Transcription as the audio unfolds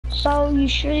So, you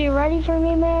sure you're ready for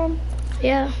me, man?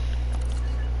 Yeah.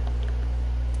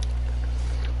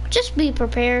 Just be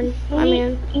prepared. I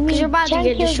mean, because you're about to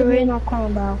get destroyed. Oh,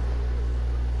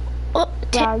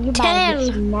 Bro, you about to get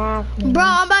 10. smacked, man. Bro,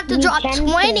 I'm about to drop 10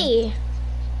 20.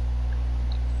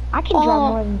 I can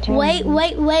drop more than 10. Wait.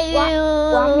 Want me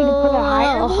to put a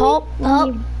higher? Hope.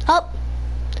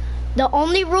 The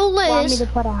only rule is. Want me to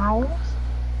put a higher?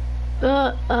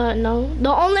 No.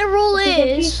 The only rule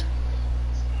is.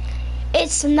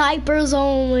 It's snipers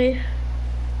only.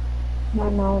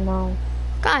 No.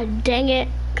 God dang it.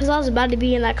 Because I was about to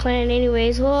be in that clan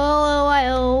anyways.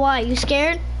 Why? You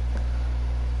scared?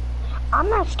 I'm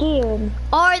not scared.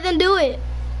 Alright, then do it.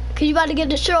 Because you about to get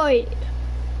destroyed.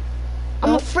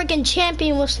 I'm a freaking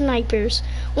champion with snipers.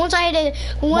 Once I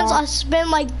spin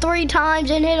like 3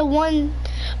 times and hit a 1,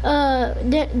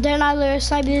 then I let a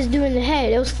sniper just do in the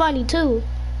head. It was funny too.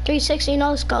 360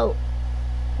 no scope.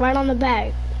 Right on the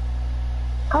back.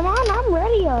 Come on, I'm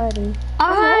ready already.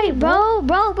 Alright, bro,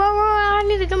 I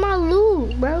need to get my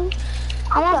loot, bro.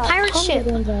 I'm on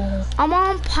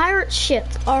pirate ship.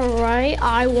 Alright,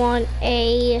 I want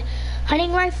a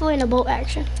hunting rifle and a bolt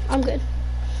action. I'm good.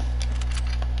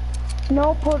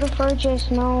 No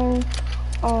portafurchase, no.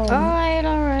 Alright.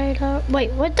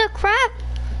 Wait, what the crap?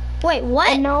 Wait, what?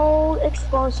 And no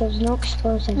explosives.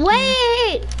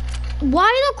 Wait!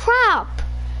 Why the crap?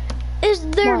 Is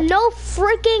there no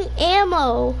freaking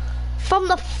ammo from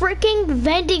the freaking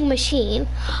vending machine?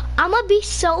 I'm gonna be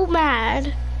so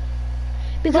mad.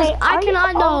 Because I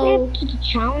cannot know. To the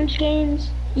challenge games?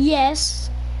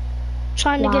 Yes.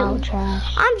 Trying to get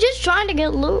trash. I'm just trying to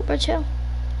get loot, but chill.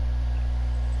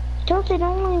 Tilted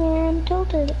only, man.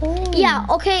 Tilted only. Yeah,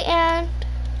 okay, and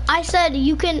I said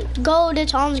you can go to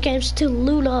challenge games to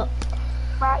loot up.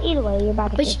 Well, either way, you're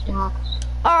about to get smacked.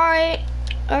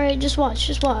 Alright, just watch.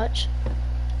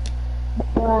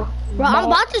 Bro, I'm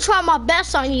about to try my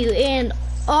best on you, and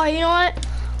you know what?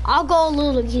 I'll go a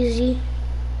little easy.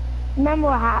 Remember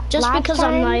what happened? Just because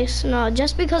I'm nice. No,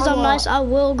 just because I'm nice, I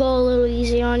will go a little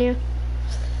easy on you.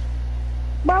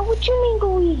 Bro, what you mean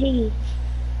go easy?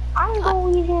 I don't go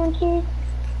easy on kids,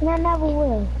 and I never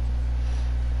will.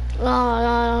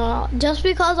 No. Just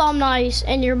because I'm nice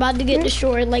and you're about to get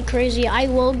destroyed like crazy, I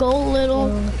will go a little.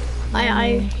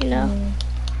 You know.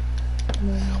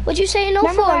 What you saying no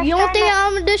for? You don't think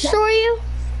I'm gonna destroy you?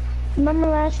 Remember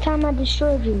last time I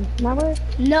destroyed you? Remember?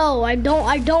 No, I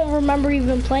don't remember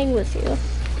even playing with you.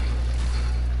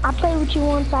 I played with you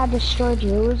once. I destroyed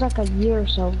you. It was like a year or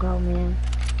so ago, man.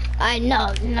 I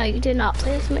know. No, you did not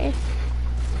play with me.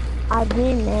 I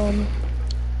did, man.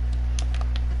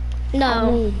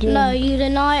 No, you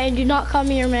did not, and do not come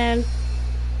here, man.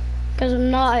 Because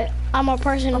I'm a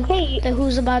person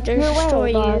who's about to destroy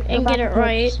you and get it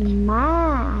right.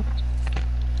 Smacked.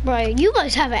 Bro, you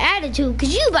must have an attitude,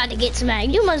 because you about to get smacked.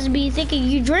 You must be thinking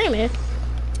you dreaming.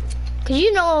 Because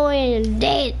you know in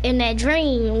that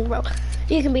dream, bro,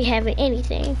 you can be having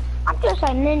anything. I'm just a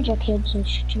ninja kid, so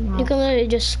shut your mouth. You can literally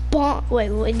just spawn. Wait,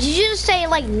 did you just say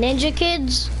like ninja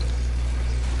kids?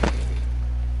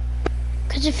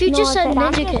 Because if you just said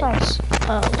ninja kids.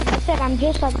 I said I'm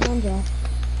just like ninja.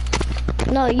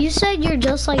 No, you said you're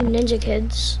just like ninja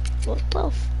kids. What the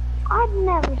f? I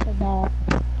never said that.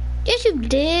 Yes, you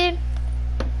did.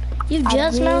 You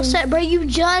just now said, bro. You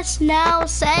just now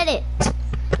said it.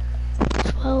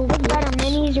 What better,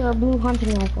 minis or a blue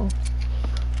hunting rifle?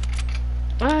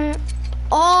 Alright.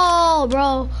 Oh,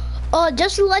 bro.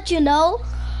 Just to let you know,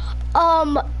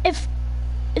 if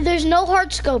there's no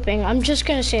hard scoping, I'm just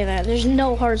gonna say that there's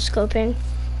no hard scoping.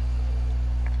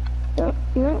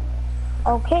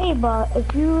 Okay, but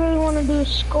if you really want to do a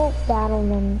scope battle,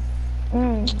 then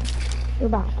you're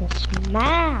about to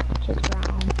smack this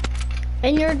round.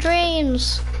 In your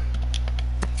dreams.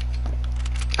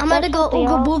 I'm gonna go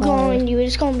Ooga Booga on you.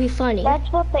 It's gonna be funny.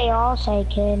 That's what they all say,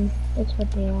 kid. That's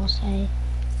what they all say.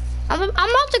 I'm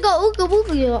about to go Ooga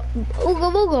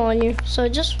Booga on you. So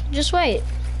just wait.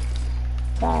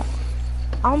 But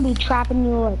I'm gonna be trapping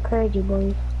you like crazy,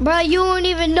 boy. Bro, you don't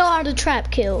even know how to trap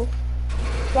kill.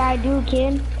 Yeah, I do,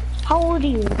 kid. How old are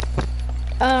you?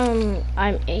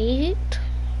 I'm 8.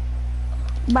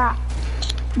 But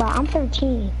I'm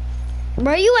 13.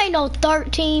 Bro, you ain't no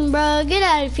 13, bro. Get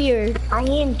out of here. I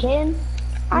am, kid.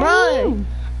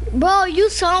 Bro, you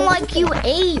sound like you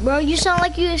 8, bro. You sound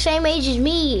like you the same age as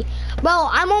me. Bro,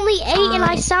 I'm only 8 and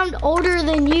I sound older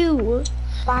than you.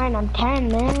 Fine, I'm 10,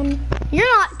 man. You're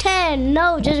not 10.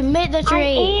 No, just admit that you're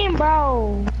 8. I am,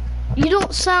 bro. You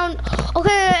don't sound...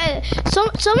 Okay,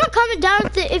 someone comment down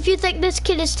if you think this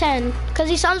kid is 10. Because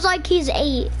he sounds like he's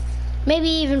 8. Maybe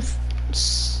even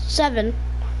 7.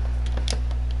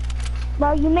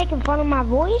 Bro, you making fun of my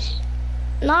voice?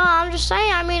 Nah, I'm just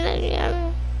saying. I mean,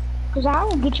 Cause I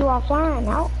will get you offline.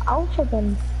 I'll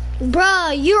freaking.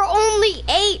 Bruh, you're only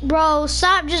 8, bro.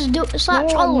 Stop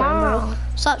trolling, bro.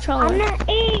 Stop trolling. I'm not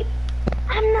 8.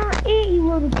 I'm not 8, you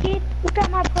little kid. Look at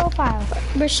my profile.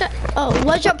 But oh,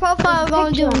 what's your profile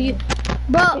gonna do?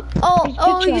 Bro,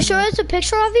 you sure it's a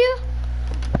picture of you?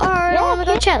 Alright, Yeah, let me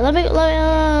go check. Let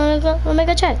me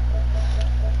go check.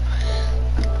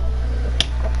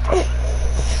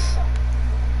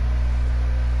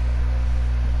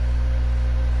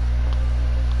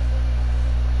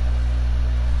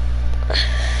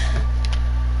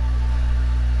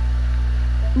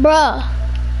 Bruh,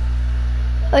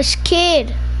 this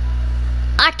kid,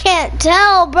 I can't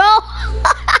tell, bro.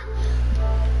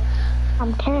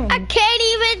 I'm 10. I can't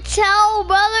even tell,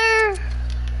 brother.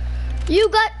 You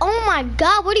got, oh my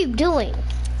God, what are you doing?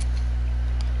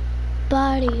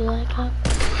 Body like a,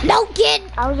 no kid.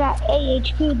 I was at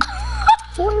AHP.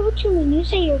 Boy, what you mean? You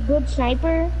say you're a good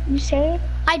sniper? You say it?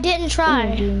 I didn't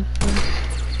try.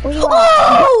 Where you at?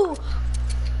 Oh!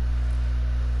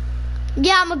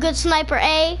 Yeah, I'm a good sniper,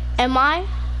 A. Am I?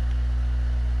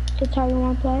 That's how you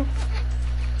want to play?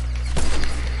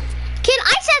 Kid,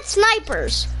 I said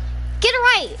snipers. Get it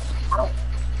right.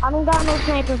 I don't got no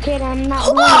sniper, kid. I'm not.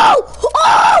 Oh!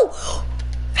 Oh!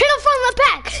 Hit him from the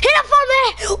back. Hit him from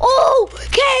the. Oh,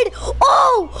 kid.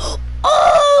 Oh!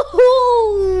 Oh!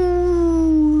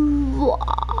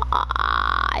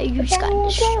 You just got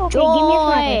destroyed.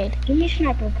 Okay, give me a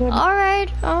sniper, kid. All right.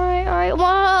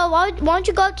 Well, why don't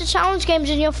you go up to challenge games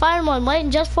and you'll find one waiting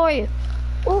just for you?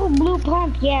 Oh, blue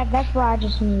pump. Yeah, that's what I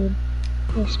just need.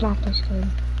 Let's smack this kid.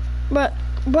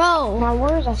 Bro, now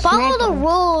where's a follow sniper? the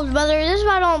rules, brother. This is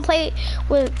why I don't play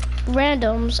with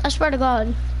randoms. I swear to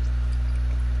God.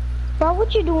 Bro,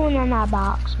 what you doing in that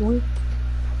box, boy?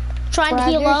 Trying to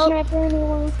heal up.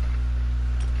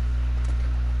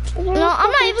 No,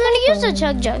 I'm not even gonna use the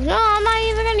chug jug. No, I'm not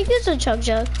even gonna use the chug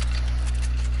jug.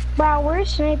 Bro, where's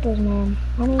snipers, man?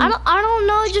 I don't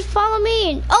know. Just follow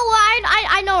me. Oh,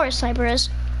 I know where a sniper is.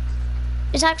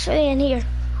 It's actually in here.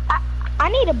 I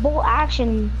need a bolt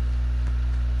action.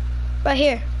 Right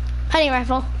here. Hunting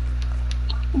rifle.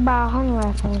 Bro, hunting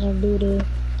rifles are doo-doo.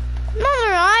 No,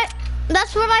 they're not.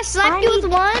 That's what I sniped you with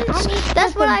once.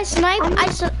 That's what I sniped.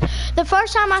 The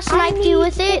first time I sniped you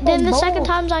with it, then the second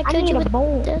time I killed you with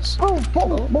this. Bolt.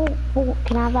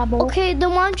 Can I have that bolt? Okay,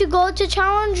 then why don't you go to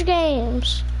challenge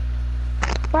games?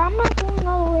 Bro, I'm not going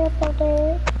all the way up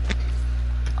there.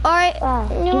 Alright.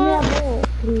 Give me that bolt,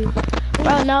 please.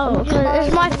 Bro, no.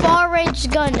 It's my far range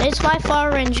gun. It's my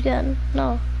far range gun.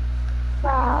 No.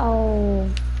 Bro.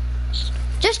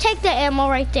 Just take the ammo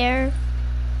right there.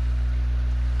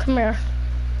 Come here.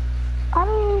 I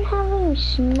don't even have any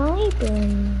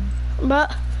sniping.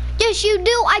 But yes, you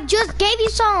do. I just gave you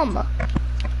some.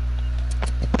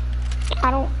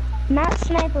 Not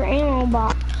sniper ammo,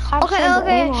 but okay.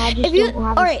 Ammo,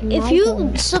 if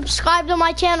you subscribe to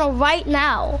my channel right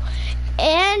now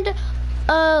and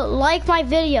like my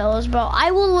videos, bro,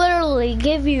 I will literally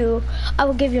give you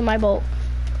my bolt.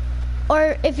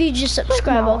 Or if you just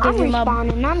subscribe, I'll give you my bolt.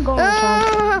 I'm going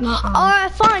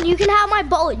Alright, fine. You can have my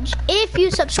bolt if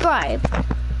you subscribe.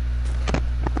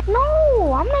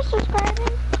 No, I'm not subscribing.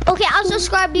 Okay, I'll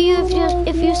subscribe to you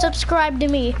if you subscribe to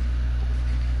me.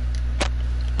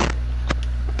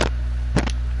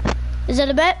 Is that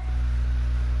a bet?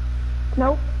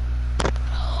 Nope.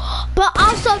 But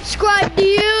I'll subscribe to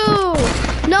you.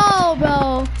 No,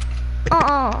 bro.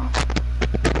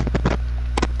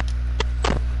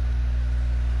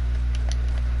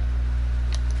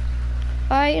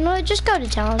 Alright, you know what? Just go to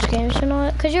challenge games, you know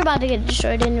what? Because you're about to get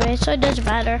destroyed anyway, so it doesn't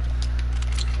matter.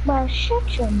 Bro,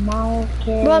 shut your mouth,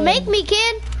 kid. Bro, make me,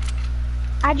 kid.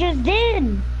 I just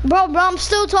did. Bro, I'm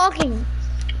still talking.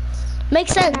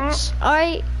 Makes sense,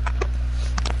 alright?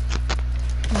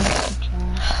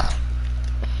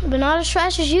 But not as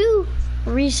trash as you,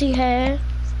 Reese hair.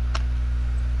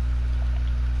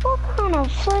 What kind of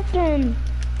freaking...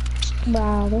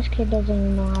 Wow, this kid doesn't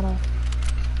even know how to...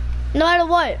 Know how to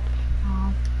what?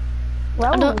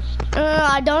 Roast.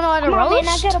 I don't know how to roast. Man,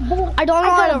 I got a bolt. I don't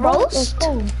know how to roast.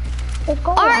 Let's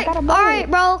go. Alright,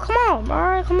 bro, come on.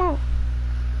 Alright, come on.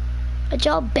 It's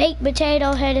your baked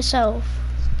potato head itself.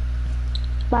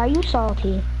 Wow, you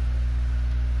salty.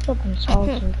 Fucking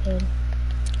salty, kid.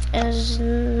 As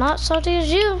not salty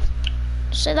as you.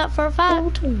 Say that for a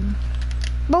fact.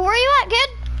 But where you at, kid?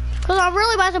 Because I'm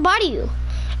really about to body you.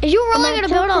 Is you really gonna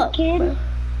build up? Kid.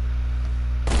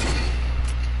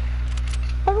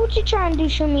 What you trying to do?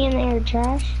 Shoot me in the air,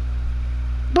 trash?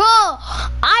 Bro,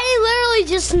 I literally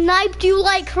just sniped you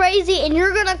like crazy and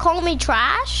you're gonna call me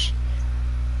trash?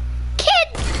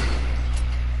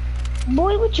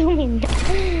 Boy, what you mean?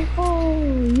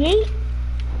 Oh, yay.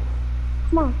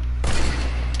 Come on.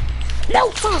 No,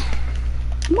 come on.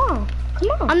 Come on. Come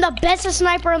on. I'm the best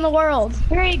sniper in the world.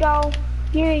 Here you go.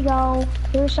 Here you go.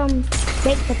 Here's some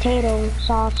baked potato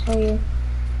sauce for you.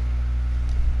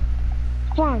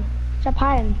 Come on. Stop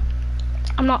hiding.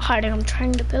 I'm not hiding. I'm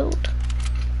trying to build.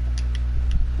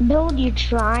 Build, you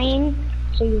trying?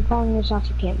 So you're calling yourself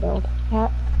you can't build.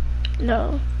 Yeah.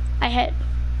 No. I hit.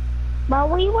 Well,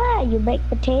 where you at? You baked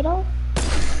potato?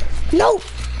 No!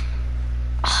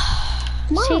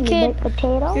 Come on, See, you kid, baked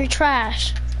potato? you're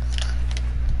trash.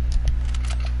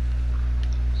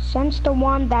 Since the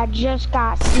one that just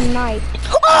got sniped.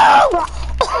 Oh!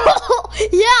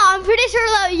 Yeah, I'm pretty sure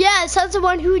that, yeah, since the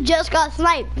one who just got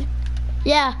sniped.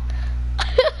 Yeah.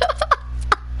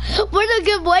 What a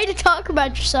good way to talk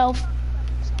about yourself.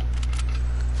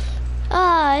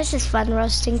 Ah, this is fun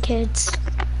roasting kids.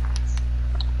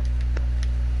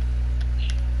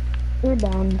 You're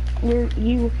done.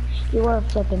 You are a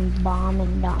flipping bomb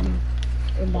and dumb.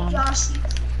 You're done.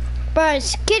 Bro,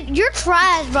 kid, you're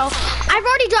trash, bro. I've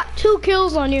already got 2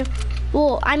 kills on you.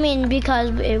 Well, I mean,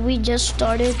 because we just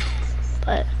started,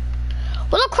 but...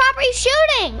 What the crap are you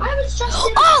shooting? I was just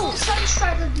in Oh! the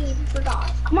Sunstrider game,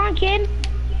 forgot. Come on, kid.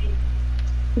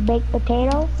 You baked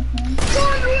potato?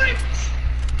 John,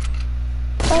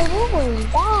 Hey, what was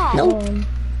that? Nope.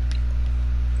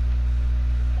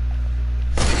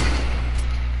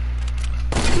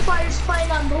 Fire's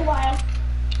playing on mobile.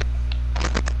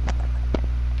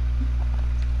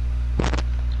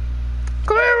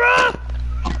 Clear.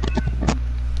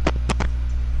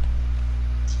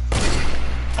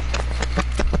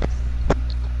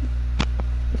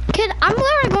 Kid, I'm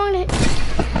literally going to...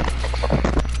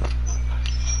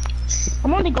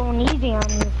 I'm only going easy on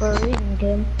you for a reason,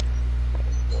 kid.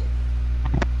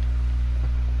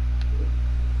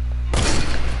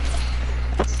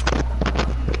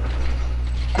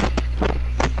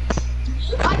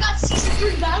 I got season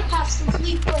 3 battle pass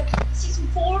complete, but season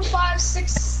 4, 5,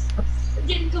 6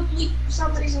 didn't complete for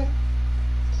some reason.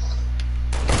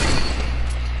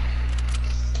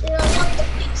 Yeah, I wanted to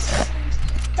complete season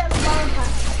 7 battle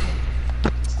pass.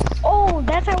 Oh,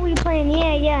 that's how we playing.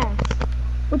 Yeah, yeah.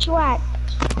 What you at?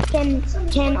 Can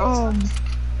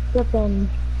flipping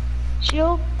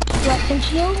shield? What, can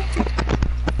shield?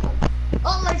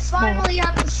 Oh, I finally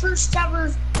got the first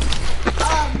ever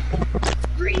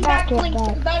green Back back it, link to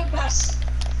back. the battle pass.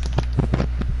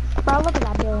 Bro, look at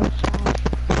that building shot.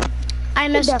 I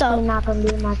You're messed definitely up. not gonna be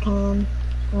in my can.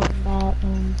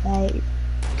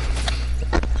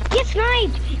 Get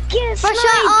sniped! Get But sniped!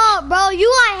 shut up, bro. You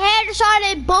got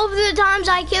headshotted both of the times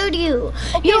I killed you.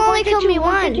 Okay, You only 1 to killed 2, me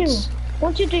 1 to once. 2.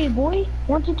 1 to 3, boy.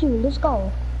 1 to 2. Let's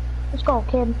go. Let's go,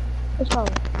 kid. Let's go.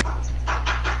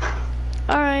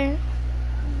 Alright.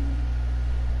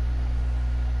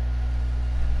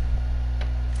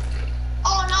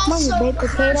 Oh, and Come on, you also, baked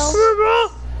potato.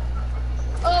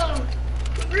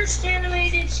 first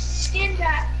animated skin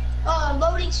that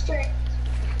loading screen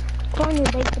Come on, you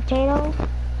baked potato.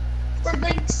 for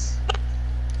links.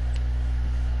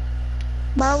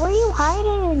 Bro, where you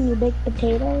hiding, you baked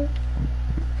potato?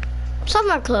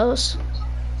 Somewhere close.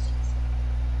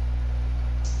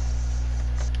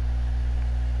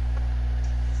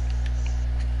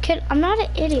 Kid, I'm not an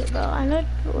idiot, bro. I know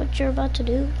what you're about to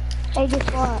do. Hey, guess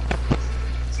what?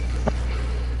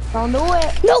 Don't do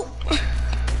it. No!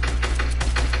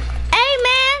 Hey,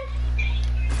 man!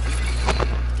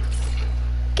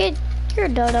 Kid, you're a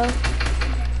dodo.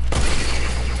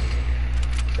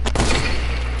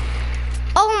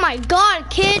 Oh my god,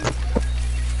 kid!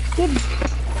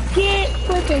 Get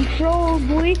flipping troll,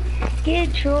 boy.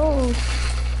 Get trolled.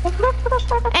 And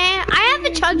I have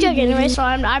a chug jug anyway, so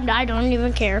I don't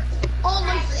even care. Oh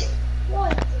my,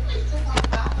 what?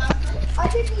 I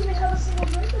didn't even have a single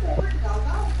drink of it.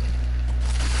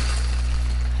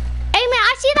 Hey man,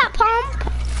 I see that pump.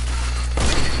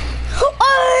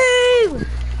 Oh!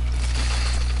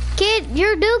 Kid,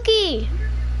 you're dookie.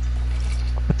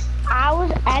 I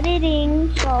was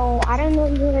editing, so I don't know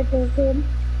what I did.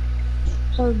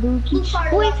 So Dookie.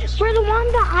 Wait, for the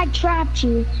one that I trapped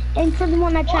you, and for the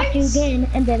one that trapped you again,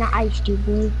 and then I iced you,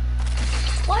 boy.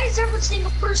 Why is every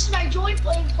single person I join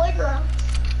playing Playground?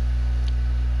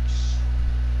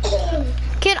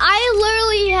 Kid, I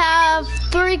literally have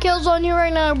 3 kills on you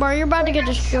right now, bro. You're about to get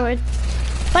destroyed.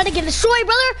 About to get destroyed,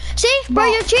 brother. See, bro,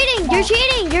 you're cheating. You're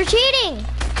cheating. You're cheating.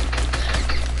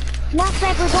 Not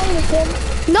snipers only, kid.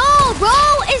 No,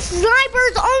 bro, it's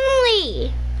snipers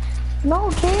only. No,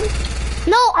 kid.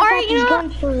 No, I alright, got you these know.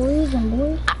 guns for a reason,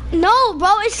 boy. No, bro,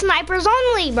 it's snipers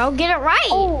only, bro. Get it right.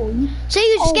 Oh, See,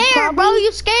 you scared, bro. probably-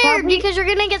 You scared probably- because you're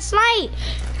gonna get sniped.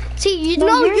 See,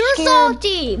 No, you're scared.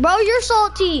 salty, bro. You're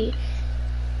salty.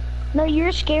 no,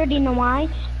 you're scared. You know why?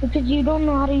 Because you don't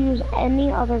know how to use any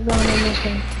other gun in this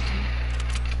game.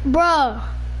 Bro,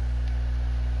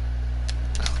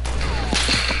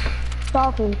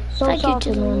 Salty. So thank you salty,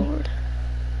 to the man. Lord.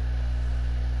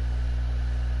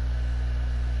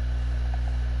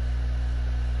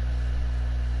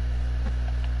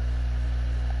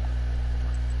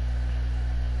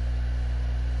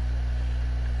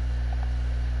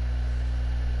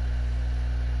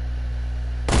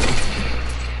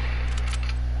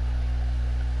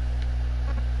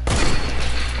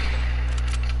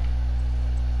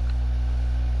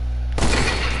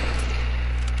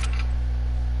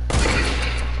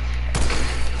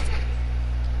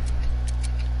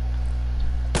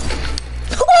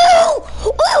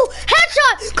 Ooh,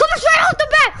 headshot! Coming straight off the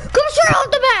back! Coming straight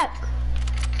off the back!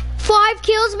 5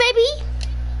 kills, baby!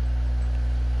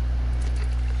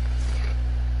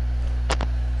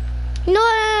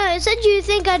 No, it said you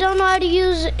think I don't know how to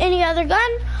use any other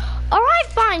gun? Alright,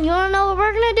 fine. You wanna know what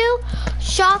we're gonna do?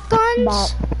 Shotguns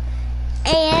But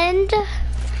and...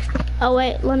 Oh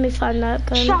wait, let me find that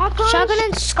gun. Shotgun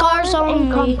and scars and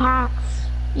only. compacts.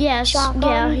 Yes,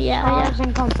 Shotgun, yeah. scars,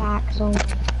 and compacts only.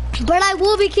 But I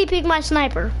will be keeping my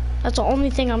sniper. That's the only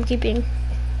thing I'm keeping.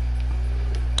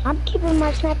 I'm keeping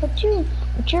my sniper too,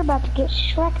 but you're about to get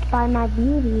shreked by my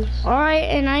beauties. Alright,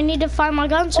 and I need to find my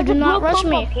gun, so There's do a not blue rush pump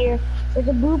me. up here. There's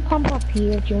a blue pump up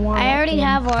here if you want. I already it.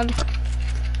 have one.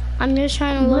 I'm just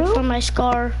trying to look Blue? for my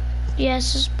scar.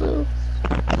 Yes, it's blue.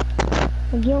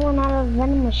 Get one out of the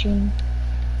vending machine.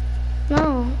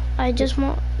 No, I just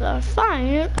want...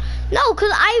 fine. No,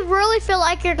 because I really feel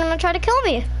like you're going to try to kill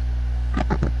me.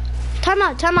 Time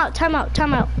out.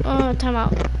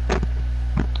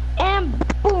 And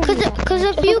boom. Because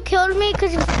if you killed me,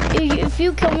 if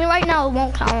you kill me right now, it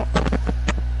won't count.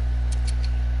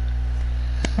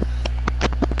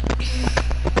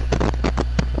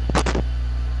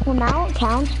 Well, now it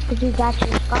counts because you got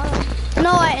your scar.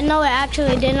 No, it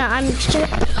actually didn't. I'm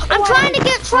trying to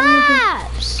get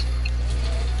traps.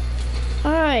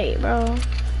 All right, bro.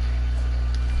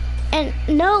 And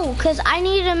no, because I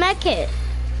need a med kit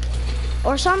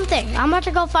or something. I'm about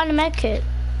to go find a med kit.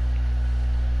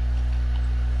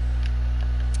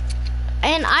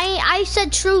 And I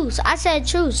said truce. I said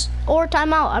truce or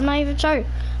timeout. I'm not even sure,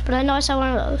 but I know I said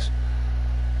one of those.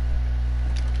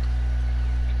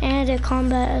 And a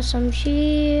combat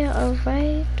SMG. All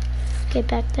right. Get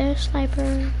back there,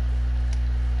 sniper.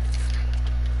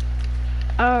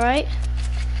 All right.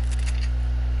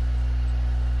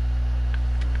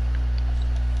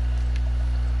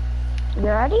 You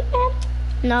ready, man?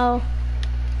 No.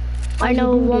 I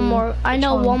know one more. I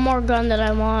know one more gun that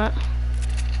I want.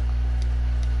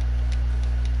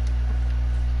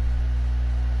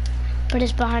 But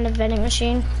it's behind a vending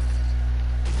machine.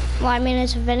 Well, I mean,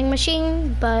 it's a vending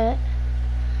machine, but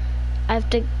I have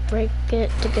to break it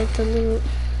to get the loot.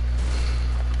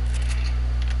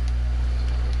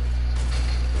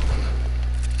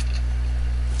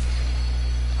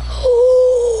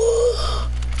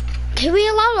 Can we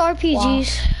allow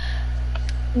RPGs?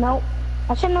 Nope.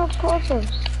 I said no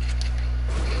explosives.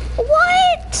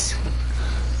 What?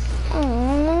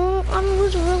 Oh, I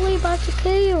was really about to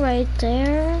kill you right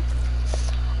there.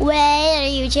 Wait, are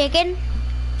you chicken?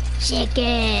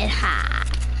 Chicken, ha.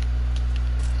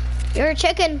 You're a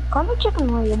chicken. Call me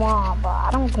chicken when you want, but I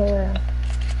don't care.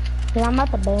 Cause I'm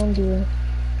about to ban you.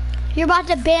 You're about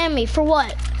to ban me for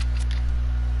what?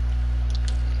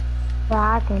 For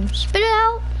hacking. Spit it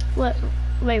out. What?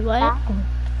 Wait, what? Hacking.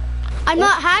 I'm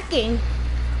not hacking.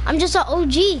 I'm just an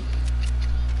OG.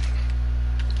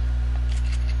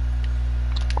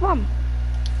 Come on.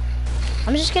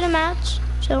 I'm just getting match.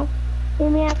 So,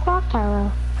 Give me a clock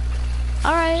tower.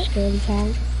 all right. Scaredy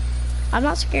cat. I'm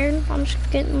not scared. I'm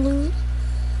just getting loot.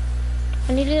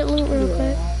 I need to get loot real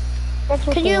quick. That's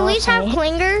what Can they you at all least have say.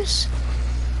 clingers?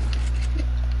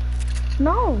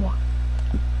 No.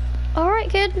 All right,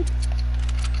 kid.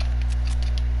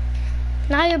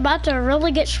 Now you're about to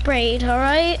really get sprayed, all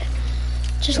right?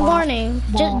 Just Bah, warning.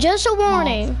 bah, Just a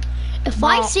warning. If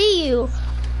I bah. see you,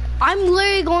 I'm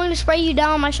literally going to spray you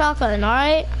down with my shotgun, all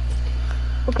right?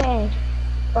 Okay.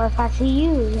 Or if I see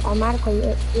you, automatically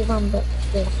you're gonna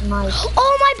get nice.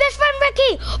 Oh, my best friend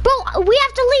Ricky! Bro, we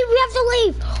have to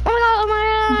leave. Oh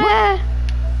my god.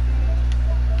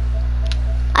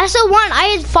 I still won. I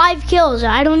had 5 kills.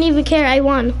 I don't even care. I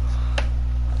won.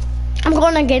 I'm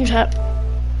going to game chat.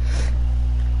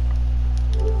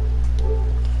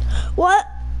 What?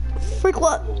 Freak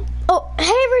what? Oh,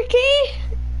 hey, Ricky.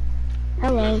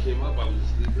 Hello.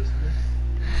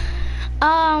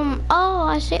 Oh,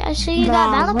 I see you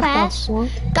got battle what the pass. fuck?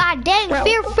 God dang, Bro.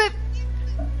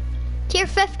 tier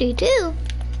 52.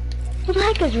 Who the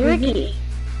heck is Ricky?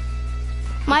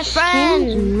 My friend.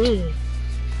 Excuse me.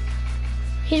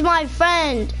 He's my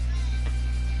friend.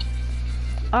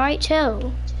 Alright,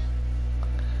 chill.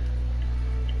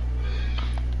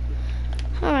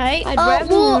 Alright. I'd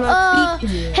rather not speak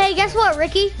to you. Hey, guess what,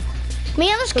 Ricky? Me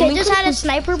and this kid just had a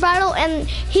sniper battle and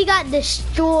he got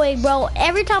destroyed, bro.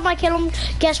 Every time I kill him,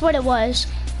 guess what it was?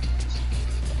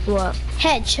 What?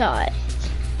 Headshot.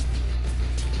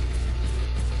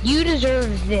 You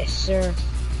deserve this, sir.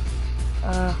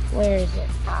 Where is it?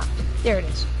 Ah, there it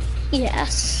is.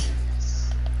 Yes.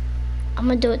 I'm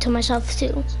gonna do it to myself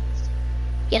too.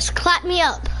 Yes, clap me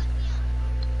up.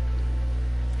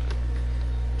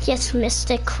 Yes,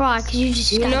 Mr. Croc, you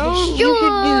just got destroyed. You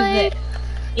should do this.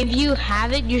 If you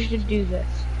have it, you should do this.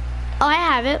 Oh, I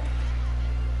have it.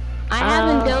 I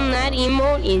haven't done that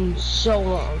emote in so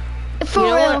long. For you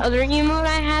know real. what other emote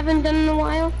I haven't done in a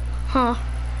while? Huh.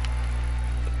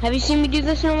 Have you seen me do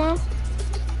this in a while?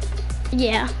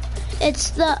 Yeah.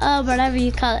 It's the, whatever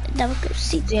you call it.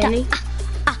 Democracy. Danny?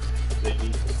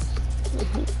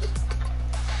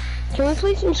 Can we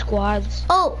play some squads?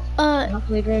 Oh,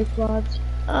 Playground squads?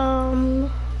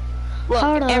 Look,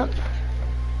 hold up. ev-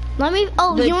 Let me,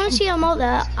 you wanna see a mode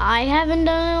that I haven't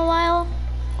done in a while?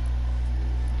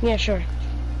 Yeah, sure.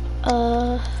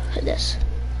 This.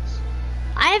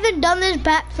 I haven't done this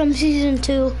back from season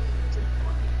 2.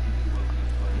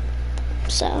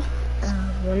 So.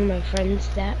 One of my friends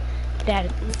that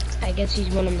I guess he's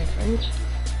one of my friends.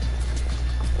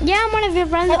 Yeah, I'm one of your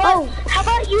friends. How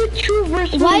about you two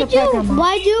versus me?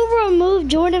 Why'd you remove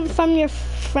Jordan from your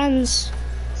friends?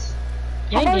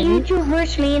 How about you two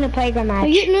versus me in a playground match?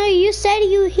 You said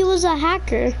he was a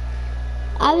hacker.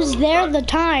 I was there at the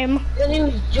time. He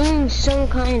was doing some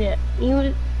kind of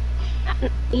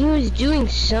he was doing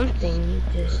something.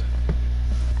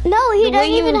 No, he The way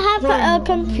doesn't you even was have playing. a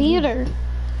computer.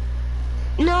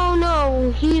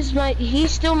 No, he's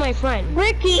still my friend.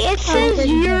 Ricky, it says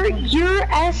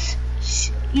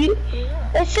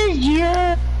it says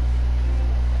your.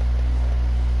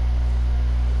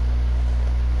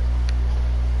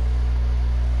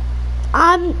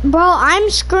 I'm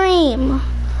Scream.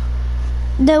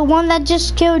 The one that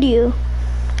just killed you.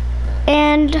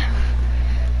 And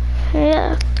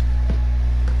yeah.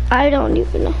 I don't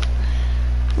even know.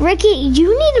 Ricky,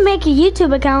 you need to make a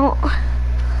YouTube account.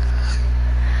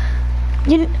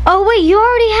 Oh wait, you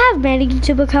already have made a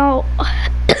YouTube account.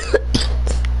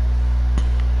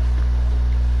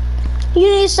 You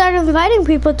need to start inviting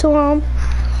people to them.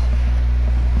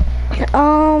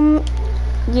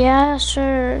 Yeah,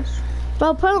 sure.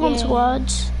 Well, put on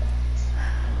squads.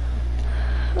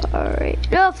 Alright.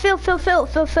 No, Phil.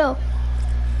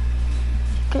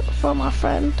 Good for my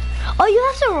friend. Oh, you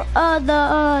have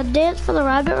to, dance for the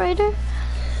Rabbit Raider?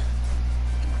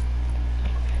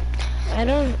 I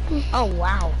don't. Oh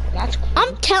wow, that's cool.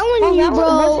 I'm telling you,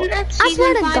 bro. Wasn't that I swear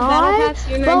season to 5 God, Battle Pass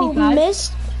Year bro, 95?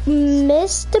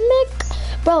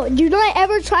 Mistamic, bro, do not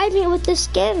ever try me with this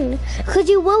skin, cause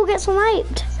you will get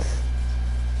sniped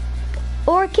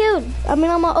or killed. I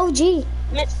mean, I'm an OG.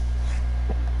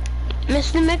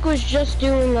 Mr. Mick was just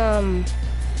doing the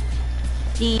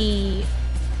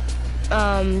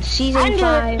season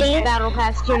 5 Battle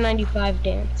Pass Tier 95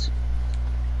 dance.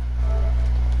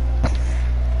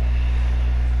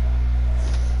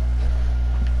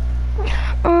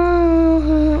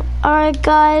 Alright,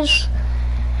 guys.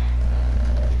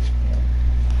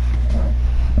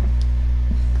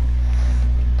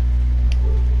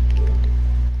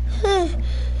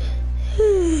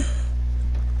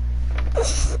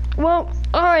 Well,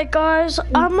 alright, guys.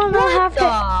 I'm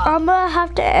gonna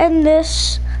have to end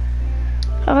this.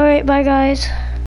 Alright, bye, guys.